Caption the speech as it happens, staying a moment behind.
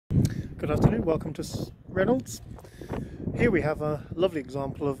Good afternoon, welcome to Reynolds. Here we have a lovely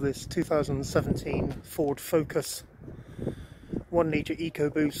example of this 2017 Ford Focus 1 litre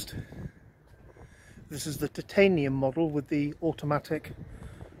EcoBoost. This is the titanium model with the automatic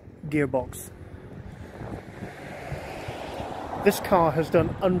gearbox. This car has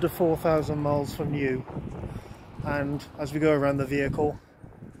done under 4,000 miles from new, and as we go around the vehicle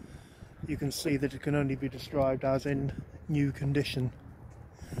you can see that it can only be described as in new condition.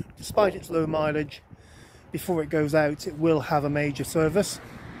 Despite its low mileage, before it goes out it will have a major service.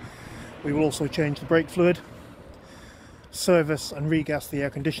 We will also change the brake fluid, service and regas the air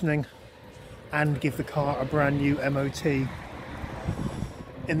conditioning, and give the car a brand new MOT.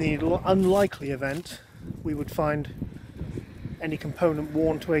 In the unlikely event we would find any component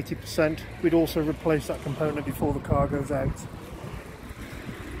worn to 80%, we'd also replace that component before the car goes out.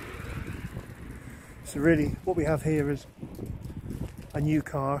 So really what we have here is a new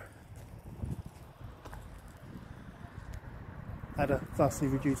car at a vastly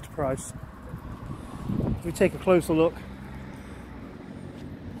reduced price. If we take a closer look,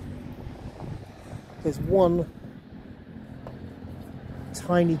 there's one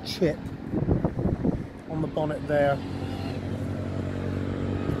tiny chip on the bonnet there.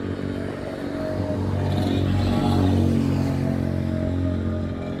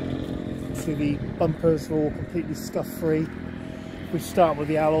 See, the bumpers are all completely scuff free. We start with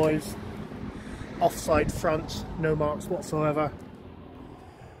the alloys, offside front, no marks whatsoever,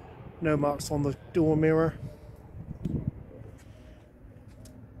 no marks on the door mirror,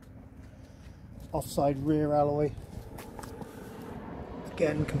 offside rear alloy,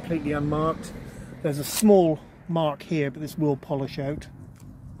 again completely unmarked. There's a small mark here but this will polish out.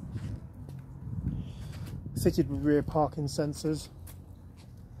 Fitted with rear parking sensors.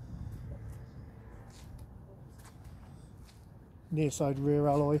 Near side rear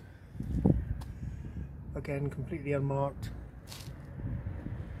alloy, again completely unmarked.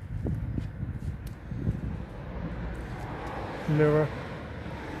 Mirror,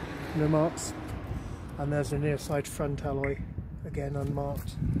 no marks, and there's the near side front alloy, again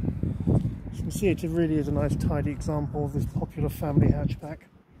unmarked. As you can see, it really is a nice tidy example of this popular family hatchback.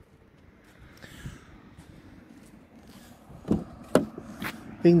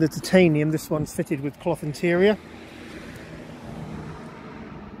 Being the titanium, this one's fitted with cloth interior.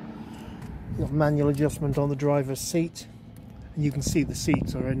 Got manual adjustment on the driver's seat, and you can see the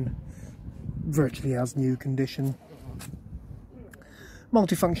seats are in virtually as new condition.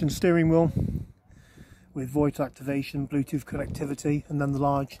 Multifunction steering wheel with voice activation, Bluetooth connectivity, and then the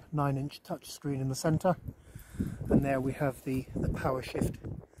large 9-inch touchscreen in the centre. And there we have the power shift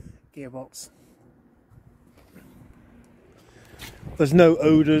gearbox. There's no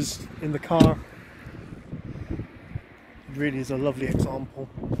odours in the car. It really is a lovely example.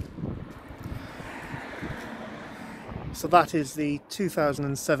 So that is the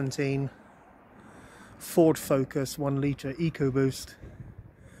 2017 Ford Focus 1 litre EcoBoost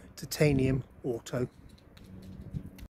Titanium Auto.